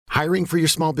Hiring for your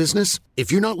small business?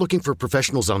 If you're not looking for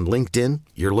professionals on LinkedIn,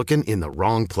 you're looking in the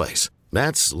wrong place.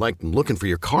 That's like looking for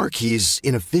your car keys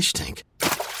in a fish tank.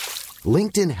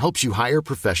 LinkedIn helps you hire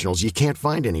professionals you can't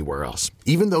find anywhere else,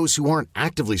 even those who aren't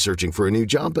actively searching for a new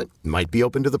job but might be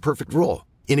open to the perfect role.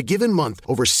 In a given month,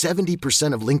 over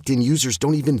 70% of LinkedIn users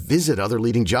don't even visit other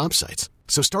leading job sites.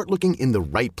 So start looking in the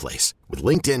right place. With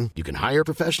LinkedIn, you can hire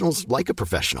professionals like a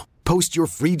professional. Post your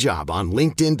free job on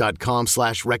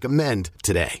linkedin.com/recommend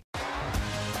today.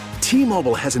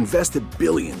 T-Mobile has invested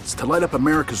billions to light up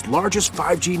America's largest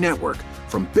 5G network,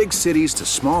 from big cities to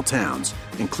small towns,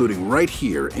 including right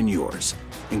here in yours.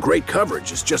 And great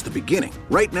coverage is just the beginning.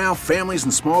 Right now, families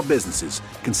and small businesses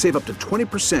can save up to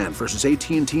 20% versus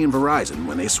AT&T and Verizon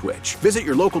when they switch. Visit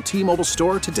your local T-Mobile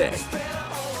store today.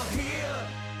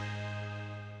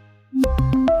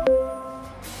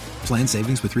 Plan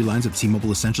savings with 3 lines of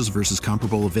T-Mobile Essentials versus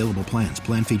comparable available plans.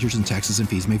 Plan features and taxes and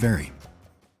fees may vary.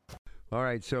 All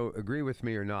right, so agree with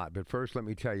me or not, but first let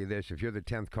me tell you this. If you're the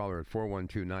 10th caller at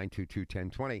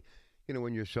 412-922-1020, you know,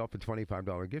 win yourself a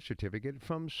 $25 gift certificate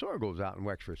from Sorgles out in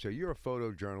Wexford. So you're a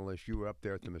photojournalist. You were up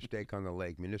there at the Mistake on the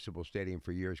Lake Municipal Stadium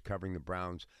for years covering the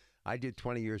Browns. I did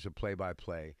 20 years of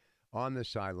play-by-play on the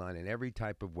sideline in every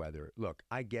type of weather. Look,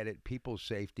 I get it, people's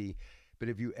safety, but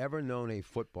have you ever known a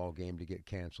football game to get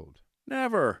canceled?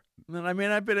 Never. I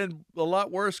mean, I've been in a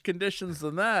lot worse conditions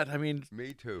than that. I mean,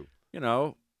 me too. You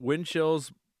know, wind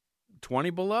chills 20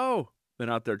 below. Been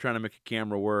out there trying to make a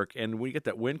camera work, and when you get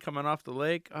that wind coming off the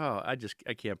lake, I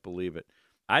can't believe it.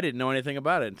 I didn't know anything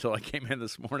about it until I came in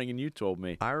this morning and you told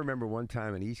me. I remember one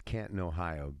time in East Canton,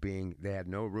 Ohio, they had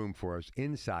no room for us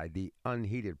inside the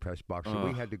unheated press box, so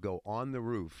we had to go on the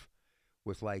roof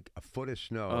with like a foot of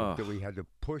snow that we had to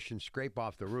push and scrape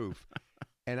off the roof.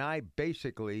 And I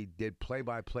basically did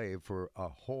play-by-play for a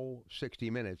whole 60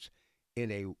 minutes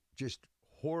in a just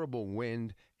horrible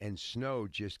wind and snow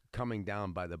just coming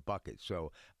down by the bucket.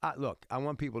 So, look, I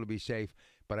want people to be safe,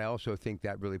 but I also think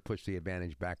that really puts the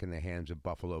advantage back in the hands of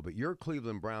Buffalo. But your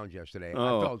Cleveland Browns yesterday, I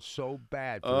felt so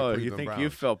bad for the Cleveland Browns. You think you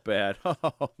felt bad?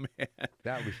 Oh, man.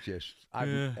 That was just,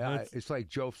 it's like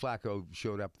Joe Flacco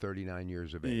showed up 39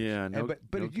 years of age. Yeah,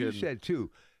 but as you said, too,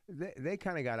 they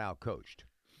kind of got out-coached.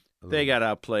 They got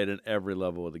outplayed at every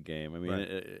level of the game. I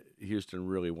mean, Houston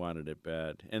really wanted it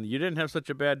bad. And you didn't have such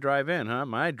a bad drive in, huh?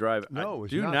 My drive, no,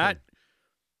 do not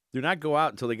go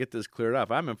out until they get this cleared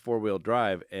up. I'm in four-wheel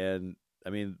drive, and, I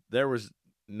mean, there was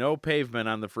no pavement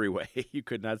on the freeway. You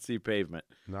could not see pavement.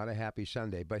 Not a happy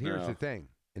Sunday. But here's the thing,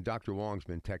 and Dr. Wong's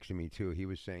been texting me, too. He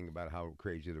was saying about how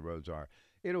crazy the roads are.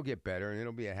 It'll get better, and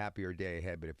it'll be a happier day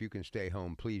ahead. But if you can stay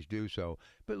home, please do so.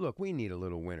 But, look, we need a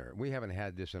little winter. We haven't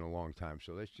had this in a long time,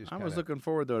 so let's just I was looking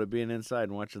forward, though, to being inside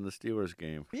and watching the Steelers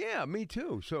game. Yeah, me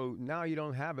too. So now you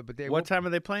don't have it. But What time are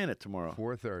they playing it tomorrow?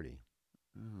 4:30.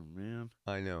 Oh, man.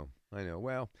 I know.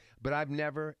 Well, but I've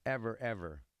never, ever,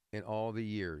 ever in all the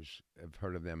years have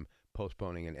heard of them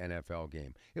postponing an NFL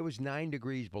game. It was 9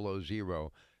 degrees below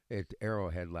zero at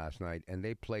Arrowhead last night, and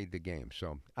they played the game.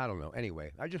 So, I don't know.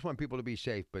 Anyway, I just want people to be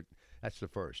safe, but that's the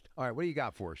first. All right, what do you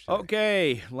got for us today?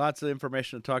 Okay, lots of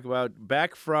information to talk about.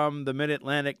 Back from the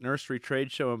Mid-Atlantic Nursery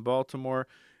Trade Show in Baltimore,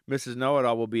 Mrs.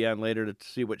 Know-It-All will be on later to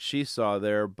see what she saw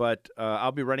there, but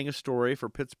I'll be writing a story for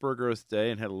Pittsburgh Earth Day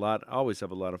and always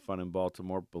have a lot of fun in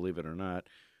Baltimore, believe it or not.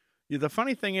 The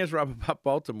funny thing is, Rob, about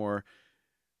Baltimore,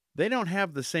 they don't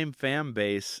have the same fan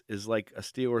base as like a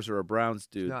Steelers or a Browns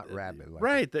do. It's not rabid.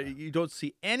 Right. You don't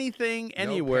see anything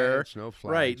anywhere. No pants, no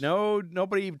flags. Right.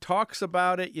 Nobody talks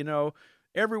about it. You know,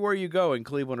 everywhere you go in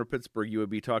Cleveland or Pittsburgh, you would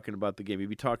be talking about the game. You'd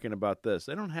be talking about this.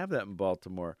 They don't have that in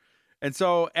Baltimore. And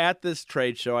so at this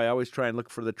trade show, I always try and look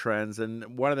for the trends.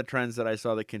 And one of the trends that I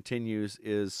saw that continues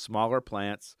is smaller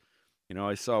plants. You know,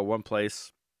 I saw one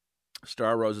place,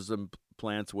 star roses and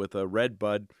plants with a red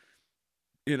bud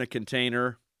in a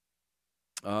container.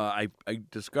 I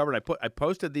discovered I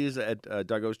posted these at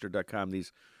DougOster.com,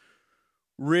 these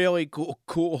really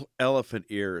cool elephant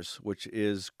ears, which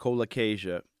is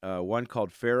colocasia. One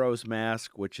called Pharaoh's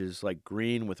Mask, which is like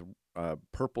green with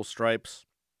purple stripes.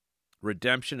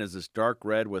 Redemption is this dark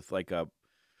red with like a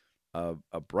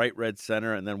bright red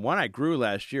center. And then one I grew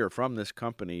last year from this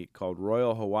company called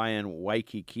Royal Hawaiian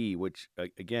Waikiki, which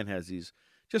again has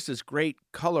this great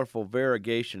colorful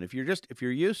variegation. If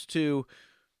you're used to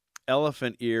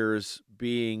elephant ears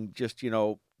being just,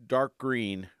 dark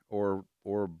green or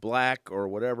black or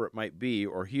whatever it might be,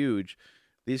 or huge,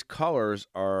 these colors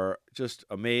are just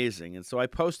amazing. And so I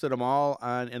posted them all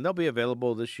on, and they'll be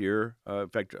available this year. In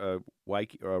fact,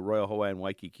 Royal Hawaiian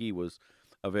Waikiki was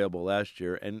available last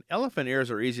year. And elephant ears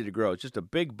are easy to grow. It's just a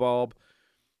big bulb,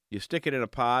 You stick it in a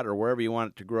pot or wherever you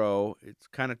want it to grow.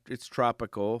 It's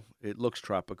tropical. It looks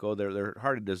tropical. They're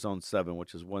hardy to zone 7,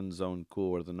 which is one zone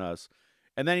cooler than us.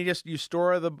 And then you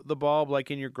store the bulb like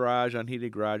in your garage,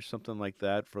 unheated garage, something like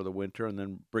that for the winter, and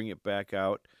then bring it back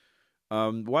out.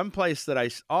 One place that I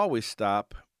always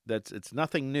stop, it's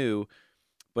nothing new,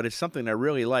 but it's something I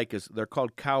really like, is they're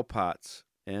called cow pots,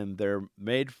 and they're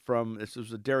made from, this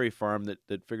was a dairy farm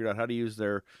that figured out how to use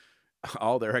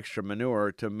all their extra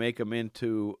manure to make them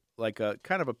into like a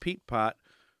kind of a peat pot,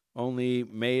 only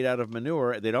made out of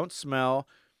manure. They don't smell.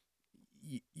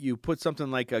 You put something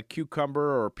like a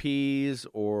cucumber or peas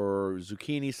or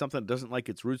zucchini, something that doesn't like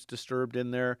its roots disturbed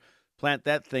in there, plant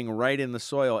that thing right in the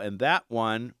soil, and that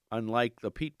one, unlike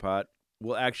the peat pot,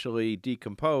 will actually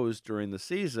decompose during the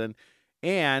season,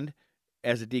 and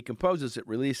as it decomposes, it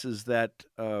releases that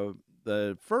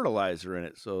the fertilizer in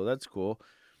it, so that's cool.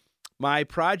 My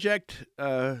project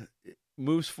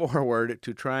moves forward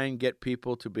to try and get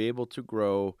people to be able to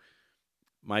grow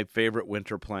my favorite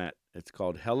winter plant. It's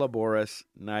called Helleborus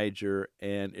niger,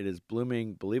 and it is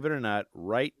blooming, believe it or not,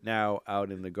 right now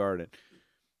out in the garden.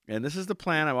 And this is the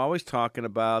plant I'm always talking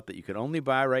about that you can only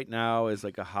buy right now as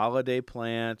like a holiday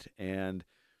plant, and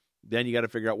then you got to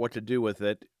figure out what to do with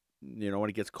it, when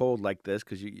it gets cold like this,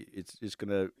 because it's just going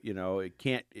to,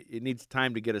 it needs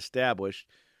time to get established.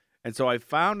 And so I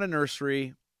found a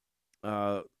nursery,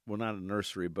 well, not a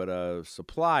nursery, but a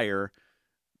supplier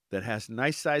that has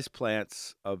nice-sized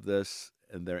plants of this,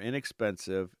 and they're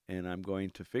inexpensive, and I'm going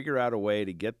to figure out a way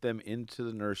to get them into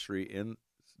the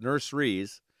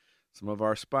nurseries, some of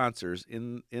our sponsors,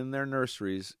 in their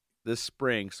nurseries this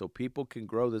spring so people can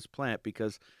grow this plant,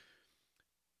 because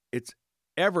it's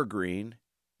evergreen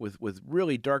with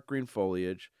really dark green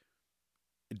foliage,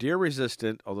 deer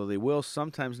resistant, although they will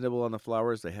sometimes nibble on the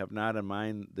flowers. They have not in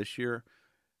mine this year.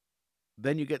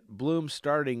 Then you get blooms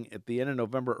starting at the end of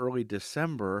November, early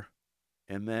December,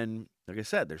 and then, like I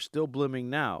said, they're still blooming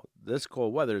now. This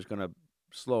cold weather is going to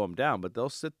slow them down, but they'll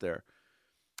sit there.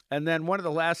 And then one of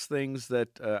the last things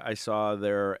that I saw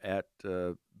there at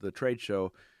the trade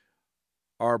show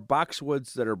are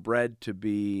boxwoods that are bred to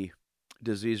be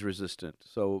disease resistant.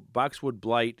 So boxwood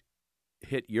blight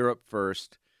hit Europe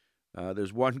first.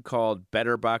 There's one called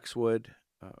Better Boxwood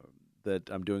that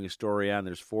I'm doing a story on.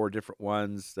 There's 4 different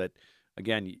ones that,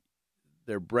 again,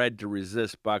 they're bred to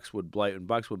resist boxwood blight, and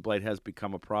boxwood blight has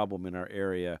become a problem in our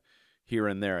area here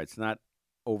and there. It's not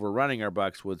overrunning our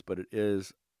boxwoods, but it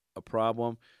is a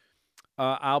problem.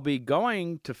 I'll be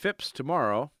going to Phipps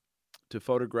tomorrow to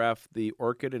photograph the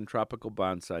Orchid and Tropical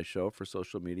Bonsai Show for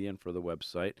social media and for the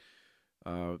website.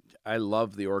 I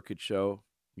love the Orchid Show.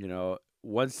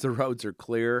 Once the roads are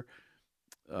clear,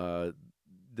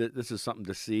 this is something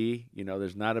to see. They're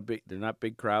not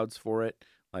big crowds for it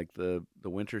like the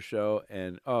winter show,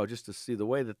 and just to see the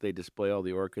way that they display all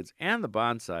the orchids and the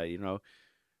bonsai.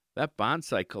 That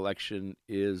bonsai collection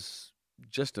is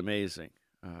just amazing.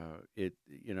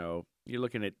 You're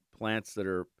looking at plants that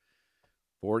are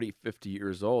 40, 50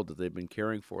 years old that they've been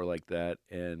caring for like that,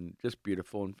 and just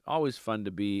beautiful, and always fun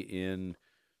to be in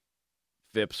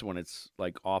Phipps when it's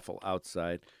like awful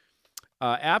outside.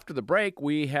 After the break,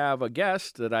 we have a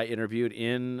guest that I interviewed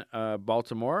in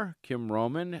Baltimore, Kim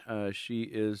Roman. She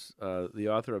is the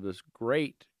author of this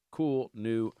great, cool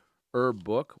new herb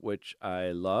book, which I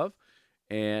love.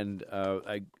 And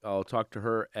I'll talk to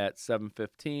her at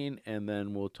 7:15, and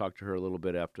then we'll talk to her a little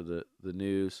bit after the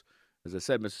news. As I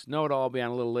said, Mrs. Know-It-All will be on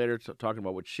a little later talking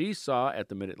about what she saw at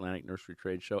the Mid-Atlantic Nursery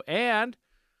Trade Show. And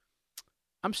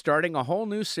I'm starting a whole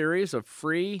new series of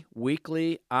free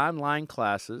weekly online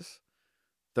classes.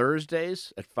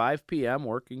 Thursdays at 5 p.m.,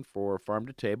 working for Farm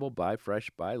to Table, Buy Fresh,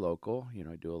 Buy Local.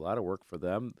 I do a lot of work for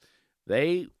them.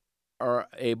 They are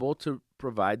able to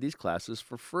provide these classes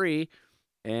for free,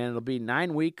 and it'll be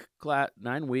 9 weeks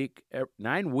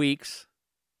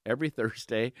every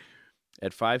Thursday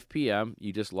at 5 p.m.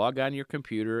 You just log on your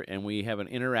computer, and we have an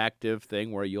interactive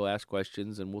thing where you'll ask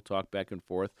questions, and we'll talk back and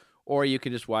forth, or you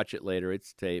can just watch it later.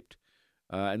 It's taped.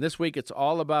 And this week, it's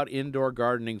all about indoor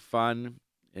gardening fun,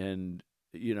 and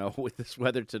with this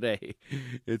weather today,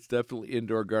 it's definitely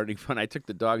indoor gardening fun. I took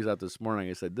the dogs out this morning.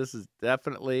 I said, this is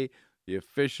definitely the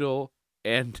official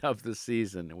end of the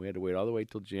season, and we had to wait all the way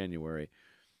till January.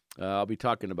 I'll be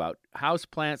talking about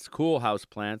houseplants, cool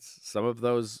houseplants, some of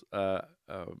those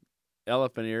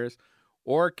elephant ears,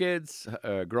 orchids,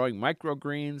 growing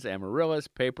microgreens, amaryllis,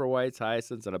 paperwhites,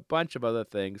 hyacinths, and a bunch of other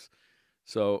things.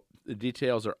 So the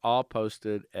details are all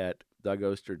posted at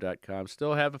DougOster.com.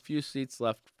 Still have a few seats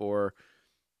left for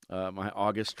my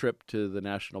August trip to the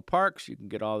national parks. You can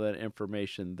get all that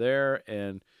information there.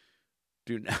 And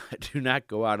do not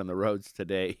go out on the roads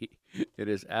today. It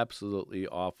is absolutely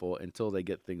awful until they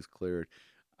get things cleared.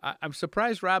 I'm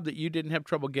surprised, Rob, that you didn't have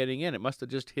trouble getting in. It must have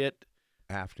just hit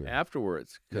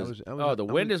afterwards. Because the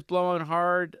wind is blowing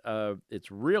hard. It's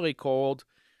really cold,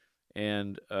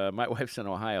 and my wife's in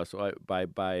Ohio, so by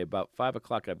about 5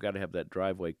 o'clock, I've got to have that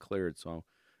driveway cleared. So,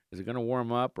 is it going to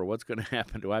warm up, or what's going to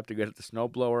happen? Do I have to get the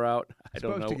snowblower out? I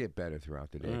don't know. It's supposed to get better throughout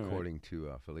the day, according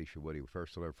to Felicia Woody.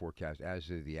 First alert forecast, as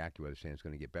is the AccuWeather saying it's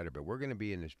going to get better, but we're going to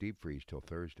be in this deep freeze till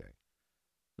Thursday.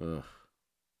 Ugh.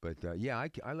 But,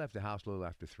 I left the house a little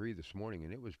after 3 this morning,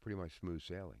 and it was pretty much smooth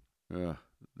sailing.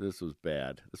 This was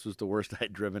bad. This was the worst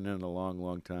I'd driven in a long,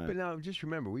 long time. But now, just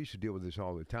remember, we used to deal with this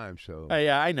all the time. So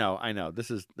yeah, I know. This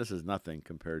is nothing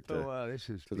compared to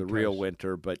the real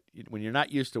winter. But when you're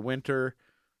not used to winter,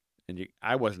 and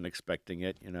I wasn't expecting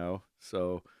it,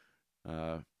 So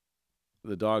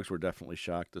the dogs were definitely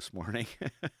shocked this morning.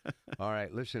 All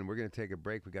right, listen, we're going to take a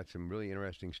break. We got some really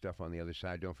interesting stuff on the other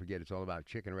side. Don't forget, it's all about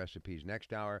chicken recipes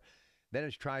next hour. Then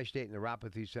it's Tri-State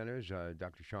Neuropathy Centers.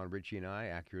 Dr. Sean Ritchie and I,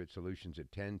 Accurate Solutions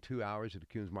at 10, 2 hours at the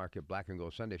Coons Market Black and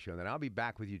Gold Sunday Show. And then I'll be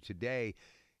back with you today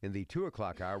in the 2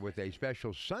 o'clock hour with a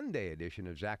special Sunday edition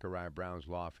of Zachariah Brown's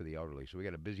Law for the Elderly. So we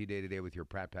got a busy day today with your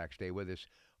Pratt Pack. Stay with us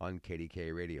on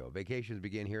KDK Radio. Vacations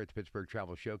begin here at the Pittsburgh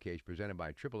Travel Showcase presented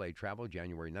by AAA Travel,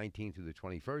 January 19th through the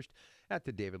 21st at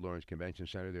the David Lawrence Convention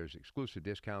Center. There's exclusive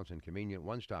discounts and convenient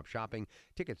one-stop shopping.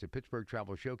 Tickets at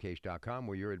PittsburghTravelShowcase.com,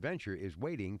 where your adventure is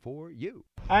waiting for you.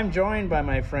 I'm joined by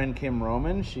my friend Kim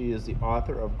Roman. She is the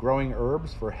author of Growing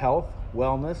Herbs for Health,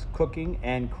 Wellness, Cooking,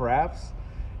 and Crafts.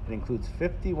 It includes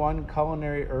 51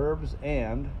 culinary herbs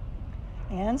and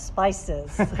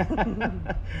spices.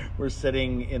 We're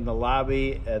sitting in the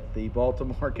lobby at the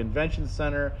Baltimore Convention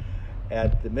Center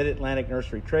at the Mid-Atlantic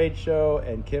Nursery Trade Show,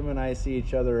 and Kim and I see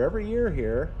each other every year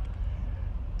here.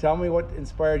 Tell me what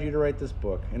inspired you to write this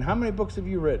book, and how many books have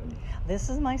you written? This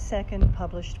is my second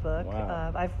published book.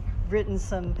 Wow. I've written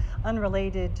some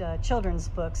unrelated children's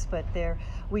books, but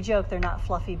we joke they're not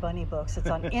fluffy bunny books. It's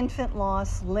on infant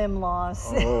loss, limb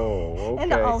loss, okay.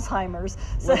 and Alzheimer's.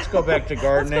 So, let's go back to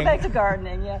gardening. Let's go back to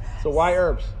gardening, yeah. So why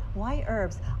herbs? Why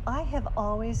herbs? I have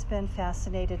always been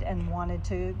fascinated and wanted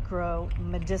to grow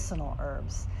medicinal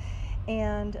herbs.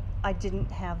 And I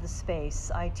didn't have the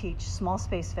space. I teach small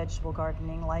space vegetable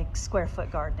gardening, like square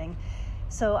foot gardening.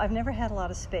 So I've never had a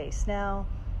lot of space. Now,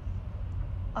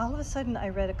 all of a sudden I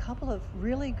read a couple of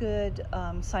really good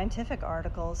scientific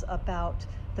articles about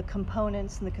the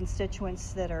components and the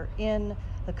constituents that are in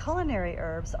the culinary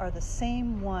herbs are the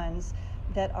same ones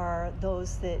that are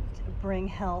those that bring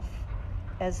health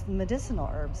as medicinal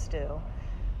herbs do.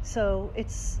 So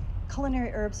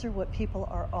culinary herbs are what people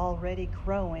are already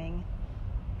growing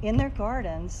in their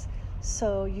gardens,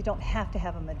 so you don't have to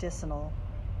have a medicinal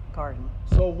garden.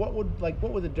 So what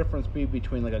would the difference be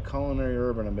between like a culinary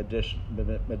herb and a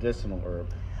medicinal herb?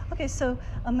 Okay, so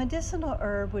a medicinal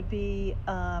herb would be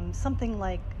something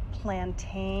like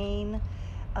plantain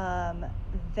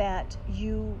that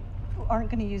you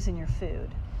aren't going to use in your food.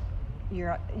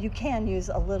 You can use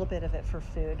a little bit of it for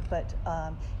food, but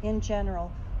in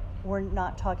general, we're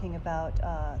not talking about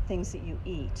things that you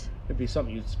eat. It'd be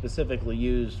something you specifically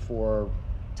used for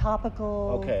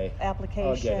topical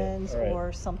applications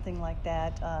or something like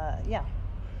that. Yeah.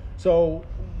 So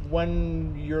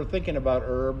when you're thinking about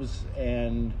herbs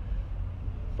and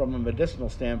from a medicinal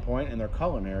standpoint and they're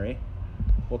culinary,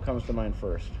 what comes to mind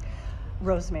first?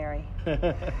 Rosemary.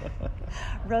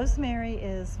 Rosemary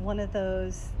is one of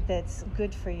those that's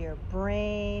good for your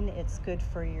brain, it's good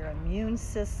for your immune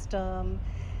system,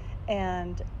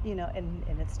 and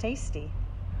and it's tasty.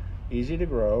 Easy to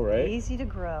grow, right? Easy to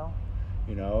grow.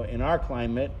 In our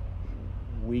climate,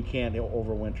 we can't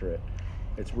overwinter it.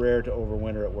 It's rare to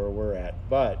overwinter it where we're at,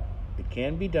 but it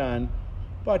can be done,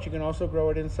 but you can also grow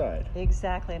it inside.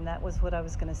 Exactly, and that was what I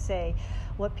was going to say.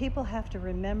 What people have to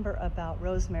remember about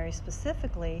rosemary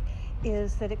specifically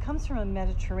is that it comes from a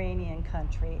Mediterranean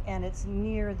country and it's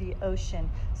near the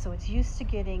ocean, so it's used to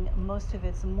getting most of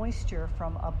its moisture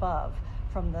from above,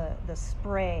 from the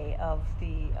spray of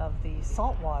the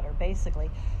salt water,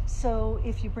 basically. So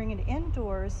if you bring it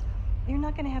indoors, you're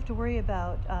not going to have to worry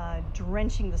about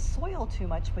drenching the soil too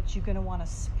much, but you're going to want to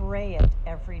spray it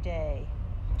every day.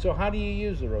 So how do you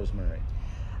use the rosemary?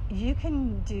 You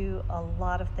can do a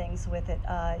lot of things with it.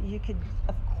 You could,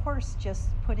 of course, just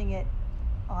putting it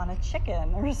on a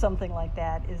chicken or something like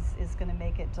that is going to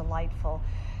make it delightful.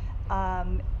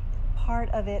 Part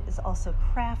of it is also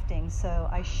crafting, so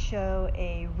I show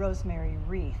a rosemary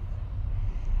wreath.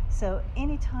 So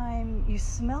anytime you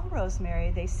smell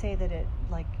rosemary, they say that it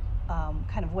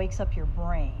kind of wakes up your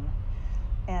brain.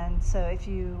 And so if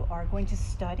you are going to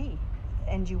study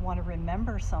and you want to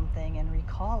remember something and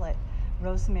recall it,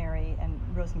 rosemary and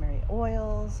rosemary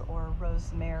oils or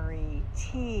rosemary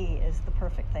tea is the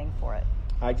perfect thing for it.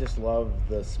 I just love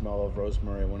the smell of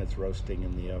rosemary when it's roasting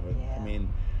in the oven. Yeah. I mean,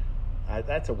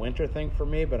 that's a winter thing for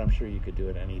me, but I'm sure you could do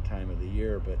it any time of the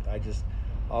year. But I just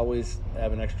always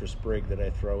have an extra sprig that I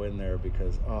throw in there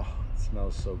because, it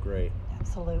smells so great.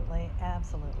 Absolutely,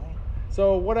 absolutely.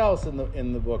 So what else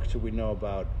in the book should we know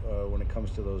about when it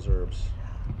comes to those herbs?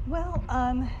 Well,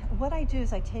 what I do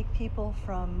is I take people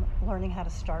from learning how to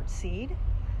start seed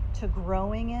to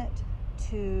growing it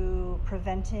to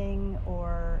preventing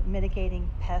or mitigating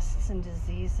pests and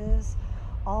diseases,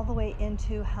 all the way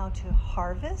into how to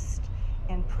harvest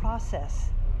and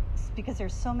process, because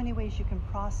there's so many ways you can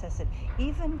process it.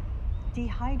 Even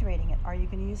dehydrating it. Are you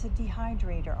going to use a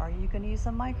dehydrator? Are you going to use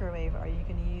a microwave? Are you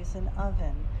going to use an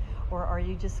oven? Or are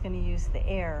you just going to use the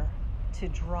air to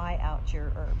dry out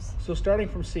your herbs? So starting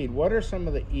from seed, what are some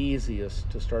of the easiest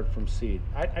to start from seed?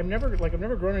 I've never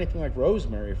grown anything like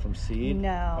rosemary from seed.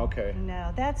 No. Okay.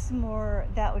 No,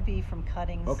 that would be from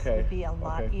cuttings. Okay. It would be a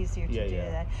lot Okay. easier to do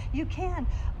that. You can,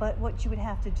 but what you would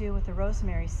have to do with the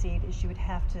rosemary seed is you would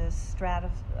have to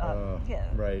stratify,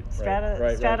 Yep,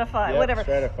 whatever.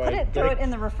 stratify. Throw it in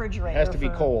the refrigerator. It has to be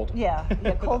cold. Yeah,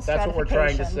 cold That's what we're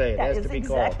trying to say. It That has is to be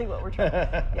exactly cold. what we're trying.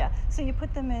 Yeah. So you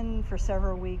put them in for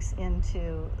several weeks into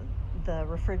the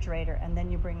refrigerator, and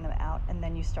then you bring them out, and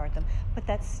then you start them. But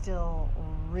that's still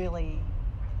really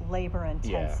labor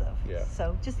intensive. Yeah.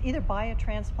 So just either buy a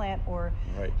transplant, or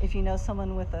if you know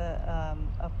someone with a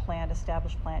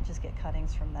established plant, just get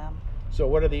cuttings from them. So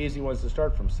what are the easy ones to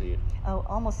start from seed? Oh,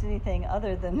 almost anything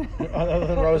other than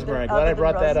rosemary. Glad I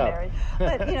brought that up.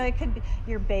 But it could be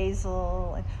your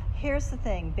basil. And here's the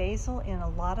thing: basil in a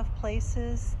lot of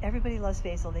places, everybody loves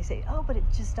basil. They say, "Oh, but it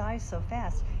just dies so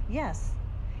fast." Yes,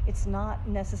 it's not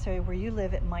necessary where you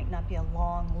live. It might not be a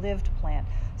long-lived plant.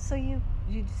 So you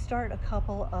start a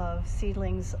couple of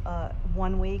seedlings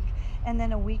 1 week, and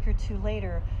then a week or two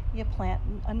later, you plant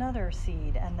another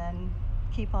seed, and then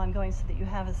keep on going so that you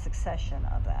have a succession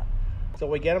of that. So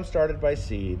we get them started by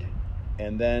seed,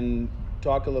 and then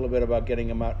talk a little bit about getting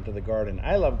them out into the garden.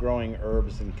 I love growing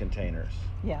herbs in containers.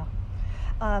 Yeah,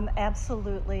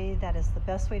 absolutely. That is the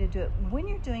best way to do it. When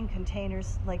you're doing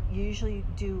containers, like you usually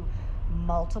do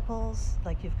multiples,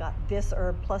 like you've got this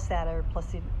herb plus that herb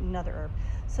plus another herb.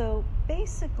 So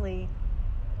basically,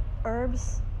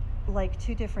 herbs like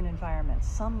two different environments.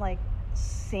 Some like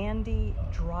sandy,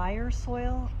 drier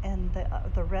soil, and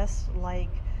the rest like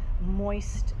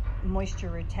moisture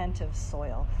retentive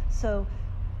soil. So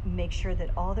make sure that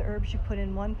all the herbs you put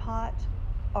in one pot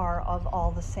are of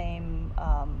all the same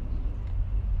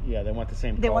they want the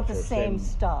same they culture, want the same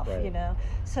stuff, right.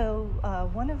 So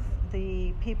one of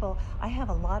the people, I have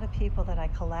a lot of people that I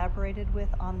collaborated with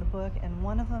on the book, and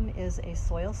one of them is a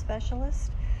soil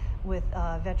specialist with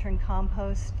Veteran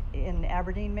Compost in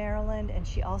Aberdeen, Maryland, and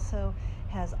she also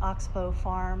has Oxbow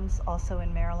Farms, also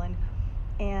in Maryland,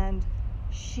 and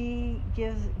she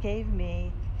gave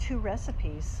me 2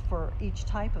 recipes for each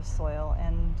type of soil,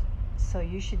 and so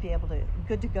you should be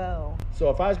good to go. So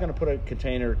if I was going to put a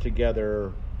container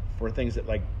together for things that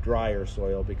like drier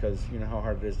soil, because you know how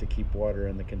hard it is to keep water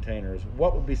in the containers,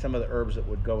 what would be some of the herbs that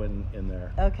would go in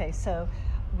there? Okay, so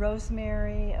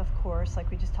rosemary, of course, like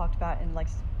we just talked about, and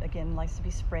likes to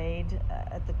be sprayed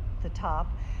at the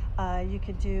top. You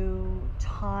could do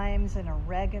thymes and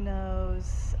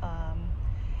oreganos,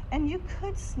 and you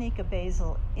could sneak a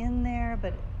basil in there,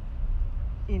 but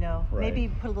maybe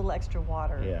put a little extra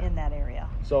water in that area.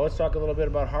 So let's talk a little bit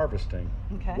about harvesting.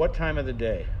 Okay. What time of the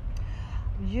day?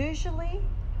 Usually,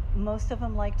 most of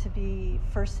them like to be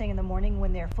first thing in the morning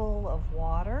when they're full of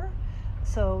water.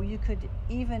 So you could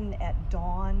even at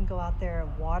dawn go out there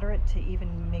and water it to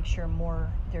even make sure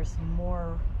there's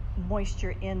more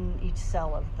moisture in each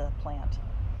cell of the plant.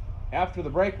 After the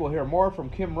break, we'll hear more from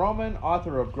Kim Roman,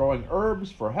 author of Growing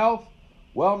Herbs for Health,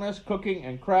 Wellness, Cooking,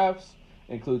 and Crafts.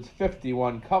 Includes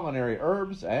 51 culinary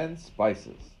herbs and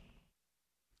spices.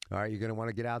 All right, you're going to want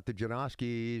to get out the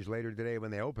Janoskis later today when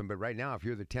they open. But right now, if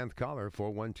you're the 10th caller,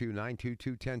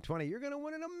 412-922-1020, you're going to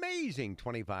win an amazing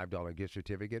 $25 gift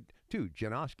certificate to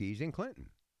Janoskis in Clinton.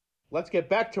 Let's get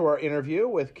back to our interview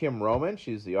with Kim Roman.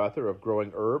 She's the author of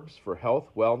Growing Herbs for Health,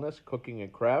 Wellness, Cooking,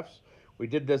 and Crafts. We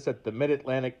did this at the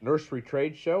Mid-Atlantic Nursery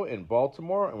Trade Show in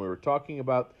Baltimore, and we were talking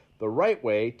about the right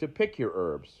way to pick your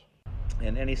herbs.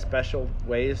 And any special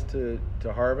ways to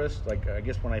harvest? Like, I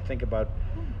guess when I think about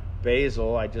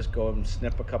basil, I just go and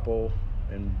snip a couple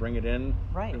and bring it in.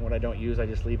 Right. And what I don't use, I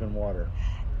just leave in water.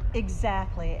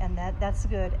 Exactly, and that's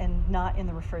good, and not in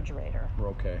the refrigerator.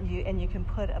 Okay. You can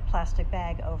put a plastic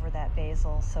bag over that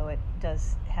basil so it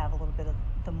does have a little bit of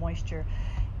the moisture.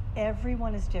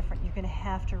 Everyone is different. You're going to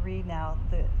have to read now.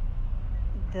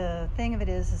 The thing of it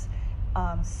is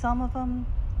some of them,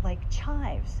 like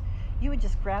chives, you would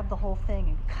just grab the whole thing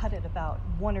and cut it about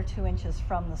 1 or 2 inches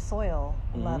from the soil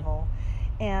level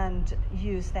and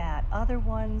use that. Other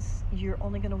ones, you're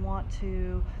only going to want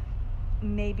to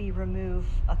maybe remove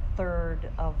a third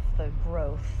of the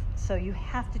growth. So you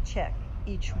have to check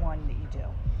each one that you do.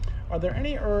 Are there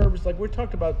any herbs, like we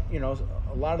talked about,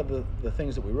 a lot of the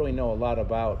things that we really know a lot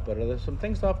about, but are there some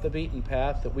things off the beaten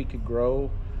path that we could grow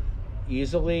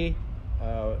easily,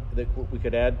 that we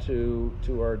could add to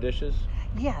our dishes?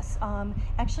 Yes,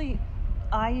 actually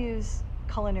I use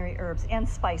culinary herbs and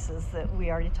spices that we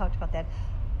already talked about that.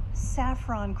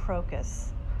 Saffron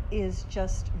crocus is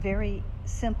just very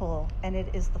simple, and it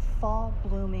is the fall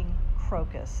blooming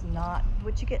crocus, not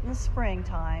what you get in the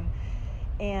springtime.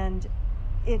 And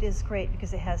it is great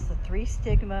because it has the 3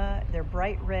 stigma, they're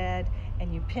bright red,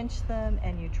 and you pinch them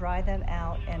and you dry them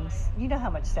out, and you know how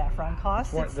much saffron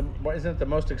costs. Isn't it the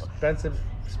most expensive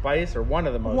spice, or one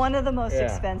of the most? One of the most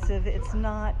expensive. It's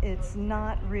not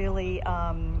really,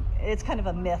 it's kind of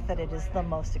a myth that it is the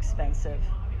most expensive.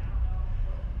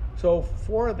 So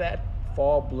for that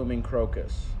fall blooming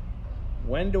crocus,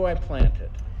 when do I plant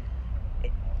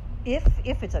it?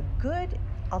 If it's a good,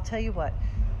 I'll tell you what,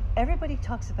 everybody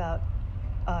talks about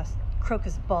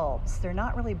crocus bulbs. They're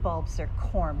not really bulbs, they're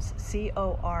corms,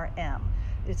 C-O-R-M.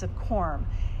 It's a corm.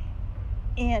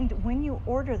 And when you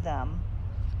order them,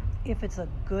 if it's a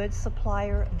good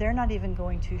supplier, they're not even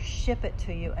going to ship it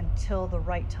to you until the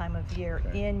right time of year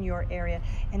in your area.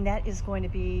 And that is going to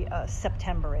be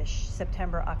September-ish,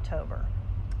 September, October.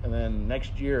 And then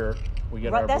next year we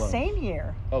get our blooms. That same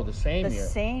year. Oh, the same year. The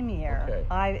same year.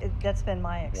 Okay. That's been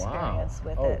my experience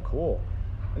with it. Oh, cool.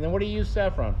 And then what do you use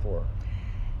saffron for?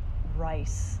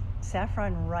 Rice.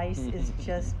 Saffron rice is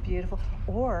just beautiful.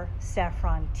 Or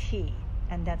saffron tea.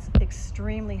 And that's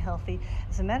extremely healthy.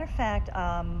 As a matter of fact,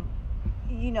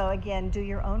 again, do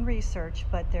your own research,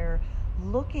 but they're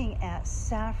looking at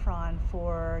saffron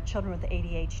for children with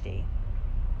ADHD.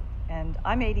 And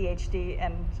I'm ADHD,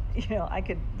 and I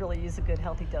could really use a good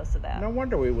healthy dose of that. No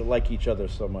wonder we would like each other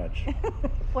so much.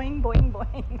 Boing, boing,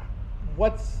 boing.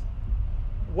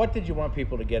 What did you want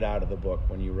people to get out of the book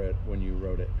when you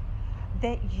wrote it?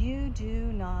 That you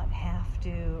do not have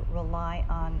to rely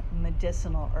on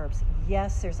medicinal herbs.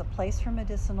 Yes, there's a place for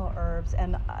medicinal herbs,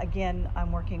 and again,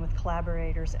 I'm working with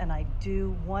collaborators, and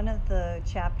one of the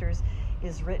chapters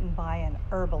is written by an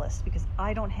herbalist because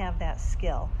I don't have that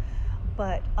skill.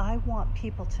 But I want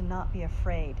people to not be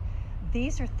afraid.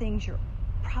 These are things you're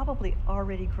probably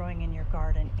already growing in your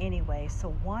garden anyway,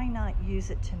 so why not use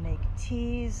it to make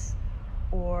teas,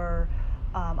 or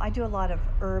I do a lot of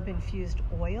herb-infused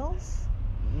oils,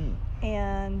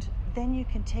 and then you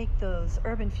can take those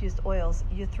herb-infused oils,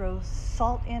 you throw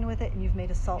salt in with it, and you've made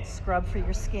a salt scrub for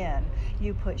your skin.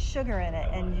 You put sugar in it,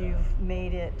 and you've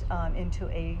made it into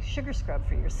a sugar scrub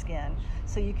for your skin,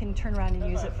 so you can turn around and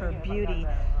use it for beauty.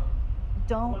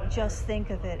 Don't just think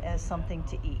of it as something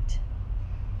to eat.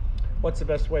 What's the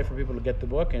best way for people to get the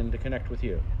book and to connect with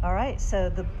you? All right, so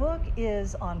the book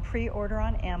is on pre-order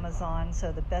on Amazon,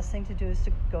 so the best thing to do is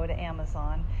to go to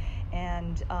Amazon,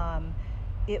 and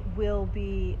it will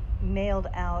be mailed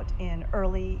out in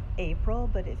early April,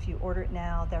 but if you order it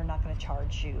now, they're not going to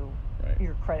charge you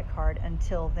your credit card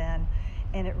until then,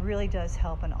 and it really does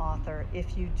help an author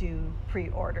if you do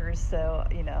pre-orders, so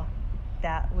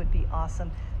that would be awesome.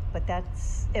 But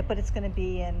that's it. But it's going to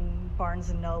be in Barnes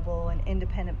and Noble and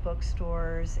independent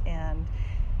bookstores, and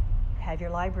have your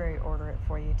library order it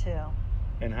for you too.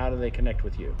 And how do they connect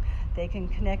with you? They can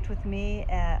connect with me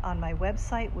on my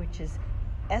website, which is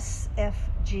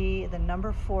SFG, the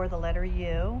number 4, the letter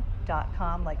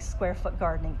U.com, like Square Foot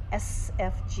Gardening.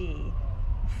 SFG,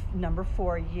 number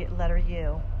 4, letter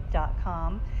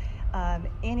U.com.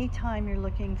 Anytime you're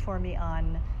looking for me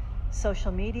on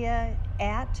social media,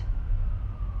 at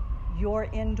Your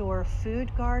Indoor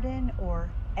Food Garden, or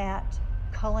at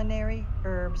Culinary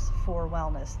Herbs for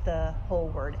Wellness, the whole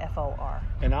word, F-O-R.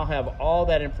 And I'll have all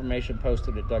that information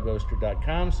posted at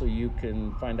DougOster.com, so you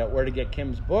can find out where to get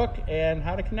Kim's book and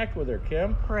how to connect with her.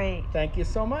 Kim, great. Thank you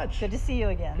so much. Good to see you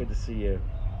again. Good to see you.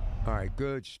 All right,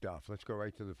 good stuff. Let's go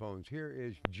right to the phones. Here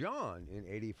is John in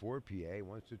 84 PA,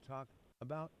 wants to talk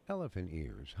about elephant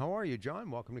ears. How are you,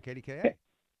 John? Welcome to KDKA.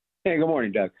 Hey, good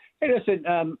morning, Doug. Hey, listen,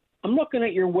 I'm looking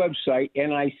at your website,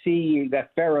 and I see that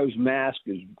Pharaoh's Mask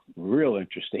is real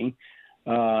interesting.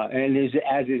 and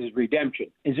as is Redemption.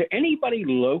 Is there anybody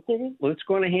local that's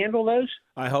going to handle those?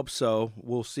 I hope so.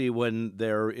 We'll see when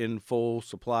they're in full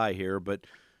supply here, but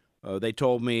they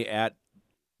told me at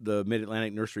the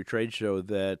Mid-Atlantic Nursery Trade Show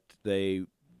that they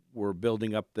were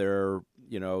building up their,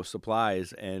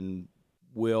 supplies and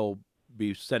will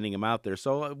be sending them out there.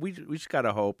 So we just got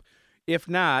to hope. If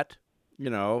not,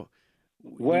 Well,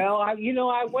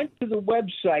 I went to the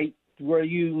website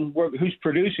who's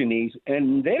producing these,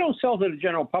 and they don't sell to the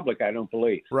general public, I don't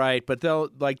believe. Right, but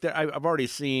I've already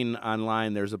seen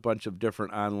online. There's a bunch of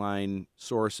different online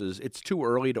sources. It's too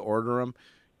early to order them.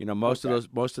 Most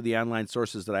of the online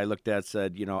sources that I looked at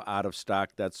said, out of stock,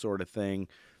 that sort of thing.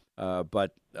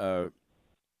 But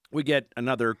we get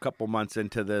another couple months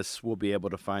into this, we'll be able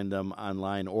to find them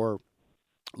online or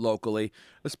locally,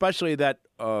 especially that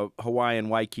Hawaiian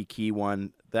Waikiki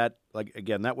one. That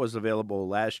was available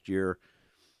last year,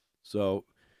 so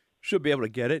should be able to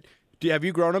get it. Have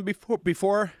you grown them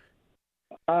before?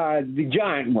 The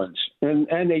giant ones,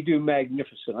 and they do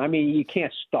magnificent. I mean, you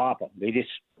can't stop them.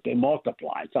 They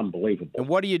multiply. It's unbelievable. And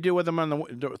what do you do with them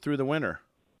through the winter?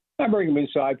 I bring them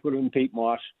inside, put them in peat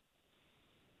moss.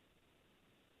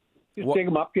 Just dig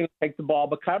them up, take the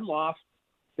bulb, cut them off,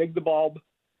 dig the bulb,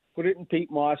 put it in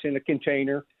peat moss in a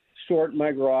container, store it in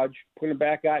my garage, put them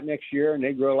back out next year, and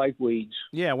they grow like weeds.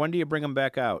 Yeah, when do you bring them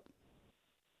back out?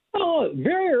 Oh,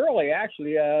 very early,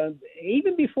 actually.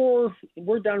 Even before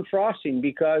we're done frosting,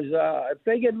 because if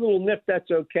they get a little nip,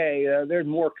 that's okay. There's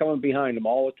more coming behind them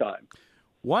all the time.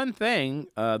 One thing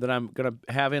that I'm going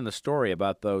to have in the story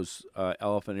about those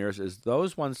elephant ears is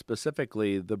those ones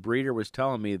specifically, the breeder was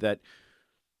telling me that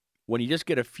when you just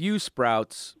get a few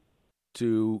sprouts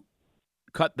to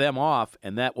cut them off,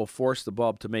 and that will force the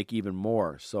bulb to make even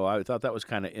more. So I thought that was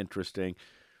kind of interesting.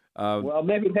 Well,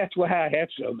 maybe that's why I have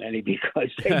so many, because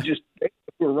they just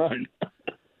run.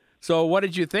 So what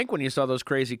did you think when you saw those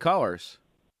crazy colors?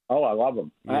 Oh, I love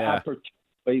them. Yeah. I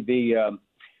particularly the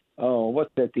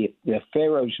what's that? The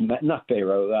Pharaoh's, not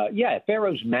Pharaoh.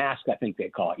 Pharaoh's Mask, I think they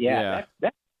call it. Yeah.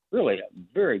 That's really a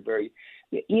very, very.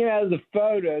 The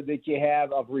photo that you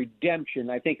have of Redemption,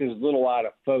 I think, is a little out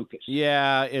of focus.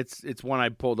 Yeah, it's one I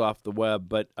pulled off the web,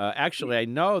 but actually, I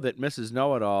know that Mrs.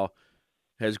 Know-It-All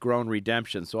has grown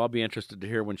Redemption, so I'll be interested to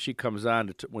hear when she comes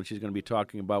on when she's going to be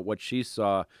talking about what she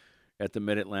saw at the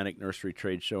Mid-Atlantic Nursery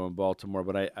Trade Show in Baltimore.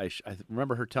 But I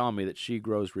remember her telling me that she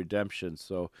grows Redemption.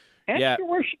 So Ask her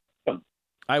where she from.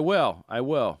 I will.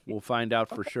 We'll find out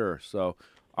for sure. So,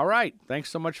 all right. Thanks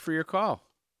so much for your call.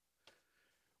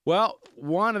 Well,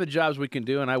 one of the jobs we can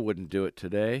do, and I wouldn't do it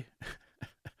today.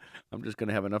 I'm just going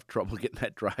to have enough trouble getting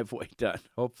that driveway done.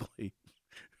 Hopefully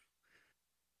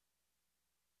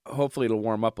it'll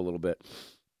warm up a little bit.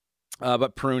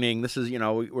 But pruning, this is,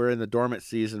 we're in the dormant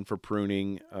season for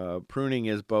pruning. Pruning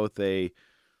is both a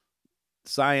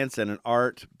science and an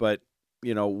art, but,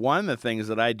 one of the things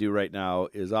that I do right now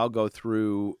is I'll go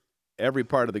through every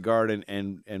part of the garden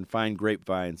and find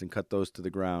grapevines and cut those to the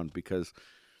ground because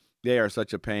they are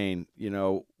such a pain.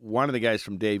 One of the guys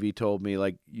from Davie told me,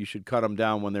 you should cut them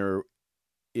down when they're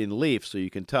in leaf so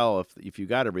you can tell if you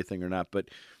got everything or not. But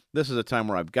this is a time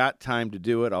where I've got time to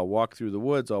do it. I'll walk through the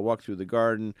woods. I'll walk through the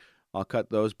garden. I'll cut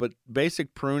those. But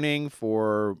basic pruning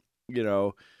for,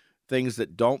 things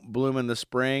that don't bloom in the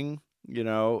spring,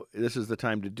 this is the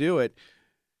time to do it.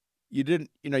 You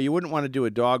wouldn't want to do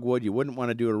a dogwood. You wouldn't want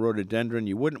to do a rhododendron.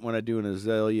 You wouldn't want to do an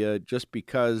azalea just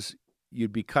because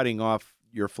you'd be cutting off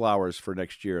your flowers for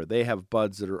next year. They have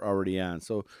buds that are already on.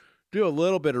 So do a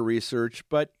little bit of research,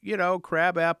 but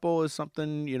crabapple is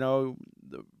something,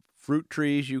 the fruit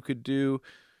trees you could do,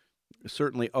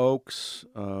 certainly oaks,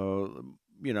 we're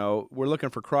looking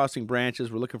for crossing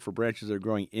branches. We're looking for branches that are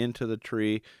growing into the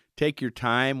tree. Take your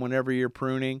time whenever you're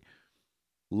pruning.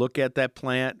 Look at that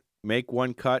plant, make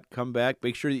one cut, come back,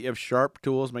 make sure that you have sharp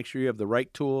tools, make sure you have the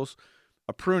right tools.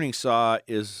 A pruning saw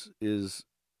is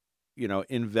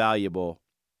invaluable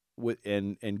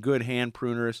and good hand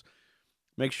pruners.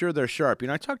 Make sure they're sharp.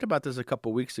 I talked about this a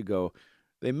couple weeks ago.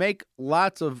 They make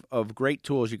lots of great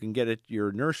tools you can get at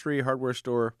your nursery, hardware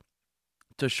store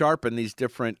to sharpen these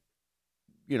different,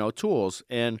 tools.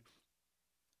 And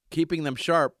keeping them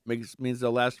sharp means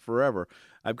they'll last forever.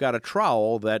 I've got a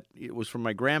trowel that it was from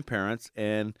my grandparents,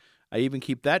 and I even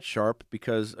keep that sharp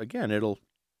because, again, it'll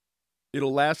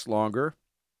last longer.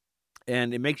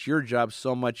 And it makes your job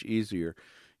so much easier.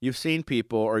 You've seen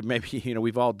people, or maybe,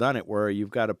 we've all done it, where you've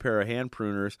got a pair of hand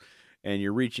pruners and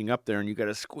you're reaching up there and you got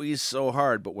to squeeze so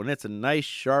hard. But when it's a nice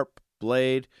sharp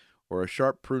blade or a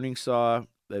sharp pruning saw,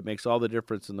 that makes all the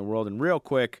difference in the world. And real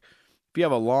quick, if you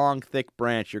have a long, thick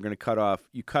branch you're going to cut off,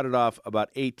 you cut it off about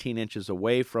 18 inches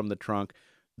away from the trunk.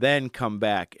 then come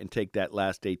back and take that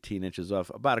last 18 inches off,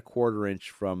 about a quarter inch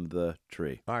from the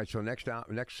tree. All right, so next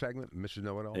segment, Mrs.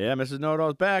 Know-It-All. Yeah, Mrs. Know-It-All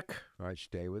is back. All right,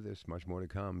 stay with us. Much more to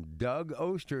come. Doug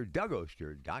Oster,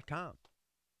 DougOster.com.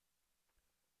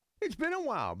 It's been a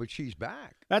while, but she's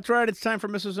back. That's right. It's time for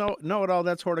Mrs. Know-It-All.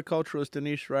 That's horticulturist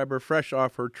Denise Schreiber, fresh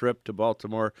off her trip to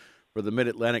Baltimore for the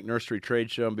Mid-Atlantic Nursery Trade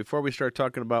Show. And before we start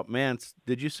talking about Mance,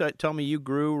 did you tell me you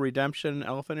grew Redemption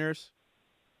elephant ears?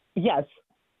 Yes.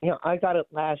 I got it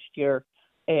last year,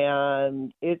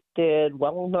 and it did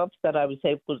well enough that I was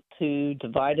able to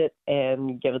divide it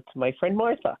and give it to my friend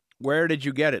Martha. Where did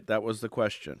you get it? That was the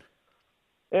question.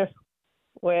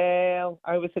 Well,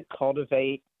 I was at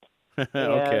Cultivate.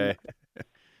 Okay.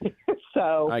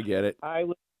 So I get it. I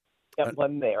would get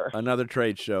one there. Another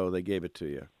trade show, they gave it to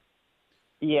you.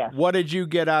 Yeah. What did you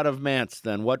get out of Mance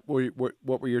then? What were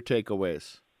your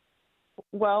takeaways?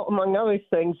 Well, among other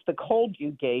things, the cold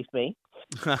you gave me.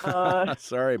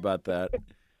 Sorry about that.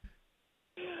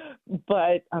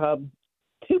 But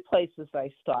two places I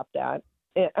stopped at,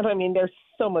 and I mean, there's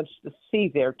so much to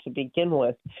see there to begin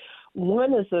with.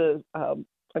 One is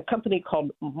a company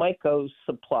called Myco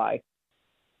Supply,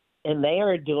 and they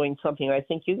are doing something, I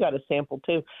think you got a sample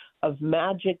too, of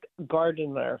Magic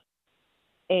Gardener.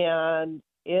 And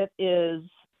it is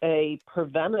a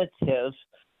preventative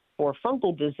for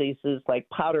fungal diseases like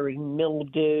powdery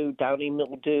mildew, downy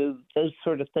mildew, those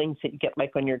sort of things that you get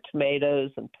like on your tomatoes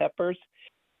and peppers.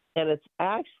 And it's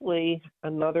actually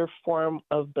another form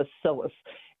of bacillus.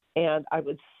 And I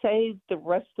would say the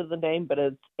rest of the name, but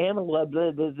it's Anala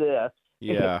blah, blah, blah.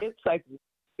 Yeah. It's like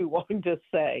too long to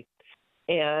say.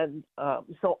 And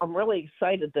so I'm really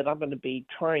excited that I'm going to be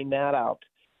trying that out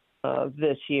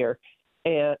this year.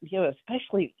 And,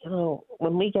 especially,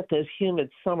 when we get those humid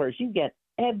summers, you get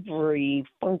every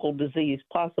fungal disease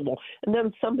possible, and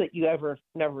then some that you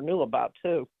never knew about,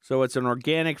 too. So it's an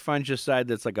organic fungicide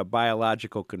that's like a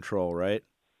biological control, right?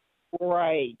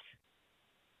 Right.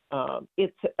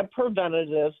 It's a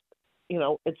preventative.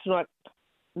 It's not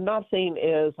 – nothing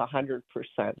is 100%.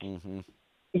 Mm-hmm.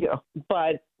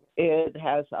 But it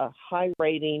has a high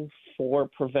rating for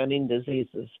preventing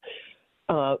diseases.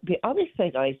 The other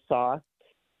thing I saw,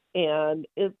 and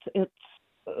it's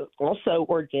also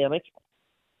organic,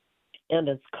 and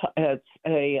it's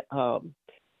a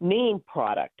neem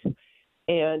product.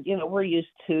 And, we're used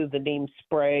to the neem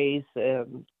sprays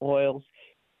and oils.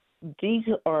 These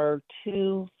are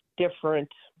two different,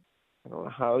 I don't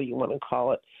know how you want to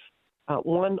call it.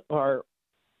 One are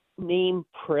neem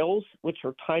prills, which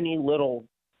are tiny little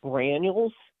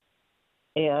granules,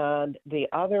 and the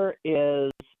other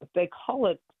is, they call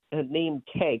it a neem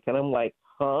cake, and I'm like,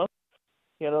 huh?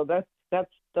 That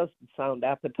doesn't sound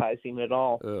appetizing at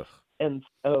all. Ugh. And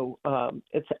so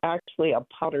it's actually a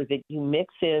powder that you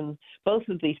mix in. Both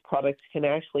of these products can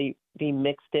actually be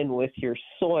mixed in with your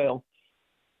soil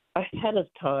ahead of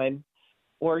time,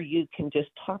 or you can just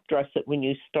top dress it when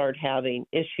you start having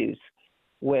issues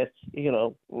with,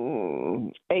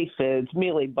 aphids,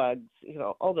 mealybugs,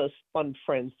 all those fun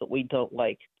friends that we don't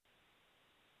like.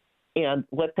 And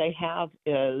what they have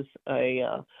is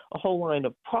a whole line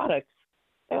of products.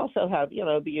 They also have,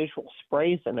 the usual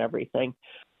sprays and everything.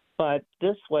 But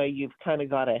this way, you've kind of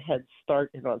got a head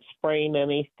start on spraying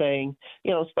anything,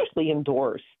 especially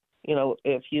indoors.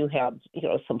 If you have,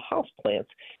 some house plants,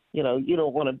 you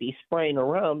don't want to be spraying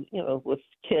around, with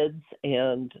kids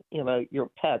and, your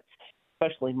pets,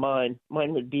 especially mine.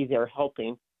 Mine would be there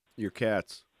helping. Your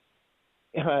cats.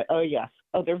 Oh, yes.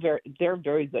 Oh, they're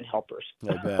very good helpers.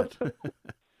 I bet.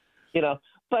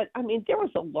 But I mean, there was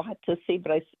a lot to see,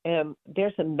 but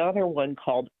there's another one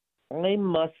called I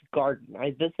Must Garden.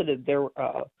 I visited their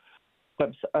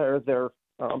website or their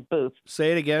booth.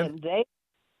 Say it again.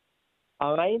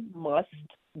 And I Must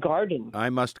Garden. I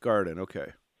Must Garden.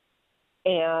 Okay.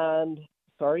 And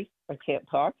sorry, I can't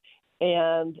talk.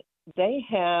 And they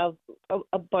have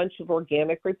a bunch of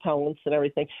organic repellents and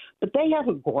everything, but they have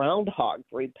a groundhog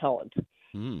repellent.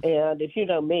 And if you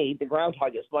know me, the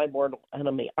groundhog is my mortal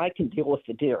enemy. I can deal with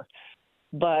the deer.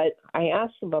 But I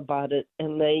asked them about it,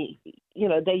 and they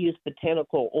use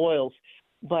botanical oils,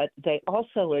 but they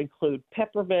also include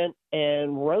peppermint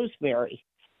and rosemary.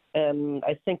 And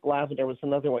I think lavender was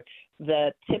another one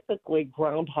that typically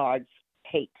groundhogs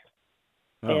hate.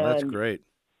 Oh, that's great.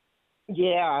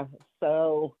 Yeah.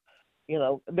 So,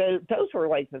 those were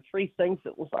like the three things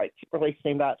that was like really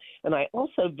stand out. And I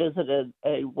also visited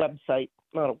a website,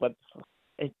 not a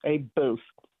website, a booth.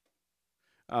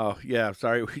 Oh, yeah.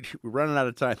 Sorry. We're running out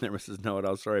of time there, Mrs.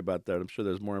 Know-It-All. Sorry about that. I'm sure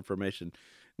there's more information.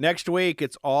 Next week,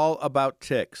 it's all about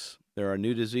ticks. There are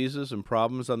new diseases and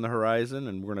problems on the horizon,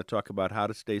 and we're going to talk about how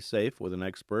to stay safe with an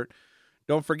expert.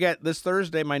 Don't forget, this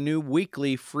Thursday, my new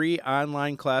weekly free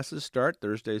online classes start,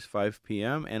 Thursdays, 5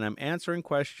 p.m., and I'm answering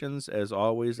questions, as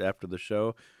always, after the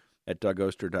show at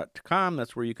DougOster.com.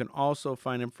 That's where you can also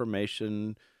find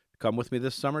information. Come with me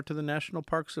this summer to the National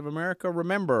Parks of America.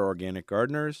 Remember, organic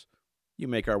gardeners, you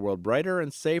make our world brighter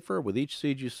and safer with each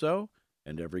seed you sow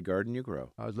and every garden you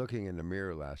grow. I was looking in the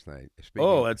mirror last night.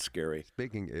 That's scary.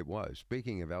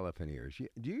 Speaking of elephant ears,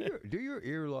 do your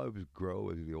earlobes grow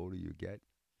as the older you get?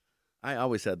 I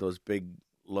always had those big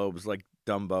lobes like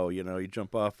Dumbo. You know, you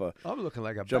jump off a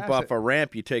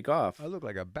ramp, you take off. I look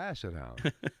like a basset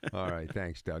hound. All right,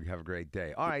 thanks, Doug. Have a great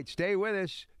day. All right, stay with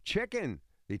us. Chicken,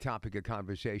 the topic of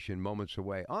conversation moments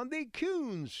away on the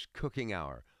Coons Cooking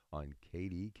Hour on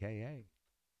KDKA.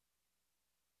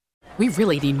 We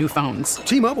really need new phones.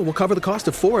 T-Mobile will cover the cost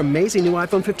of 4 amazing new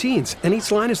iPhone 15s, and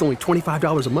each line is only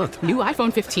 $25 a month. New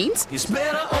iPhone 15s? It's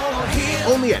better over here.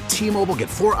 Only at T-Mobile, get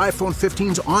 4 iPhone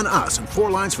 15s on us and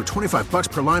 4 lines for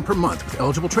 $25 per line per month with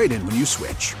eligible trade-in when you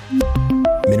switch.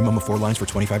 Minimum of 4 lines for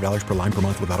 $25 per line per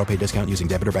month with autopay discount using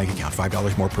debit or bank account.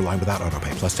 $5 more per line without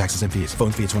autopay, plus taxes and fees. Phone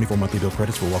fee at 24 monthly bill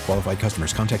credits for well-qualified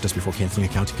customers. Contact us before canceling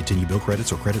account to continue bill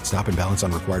credits or credit stop and balance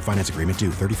on required finance agreement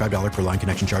due. $35 per line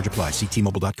connection charge applies. See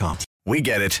T-Mobile.com. We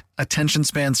get it. Attention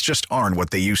spans just aren't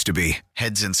what they used to be.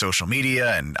 Heads in social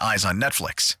media and eyes on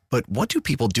Netflix. But what do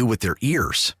people do with their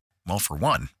ears? Well, for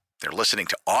one, they're listening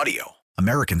to audio.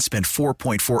 Americans spend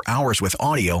 4.4 hours with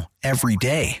audio every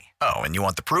day. Oh, and you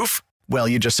want the proof? Well,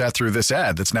 you just sat through this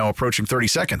ad that's now approaching 30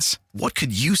 seconds. What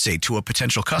could you say to a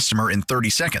potential customer in 30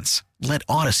 seconds? Let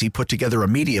Odyssey put together a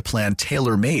media plan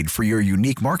tailor-made for your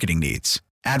unique marketing needs.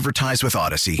 Advertise with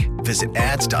Odyssey. Visit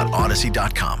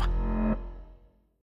ads.odyssey.com.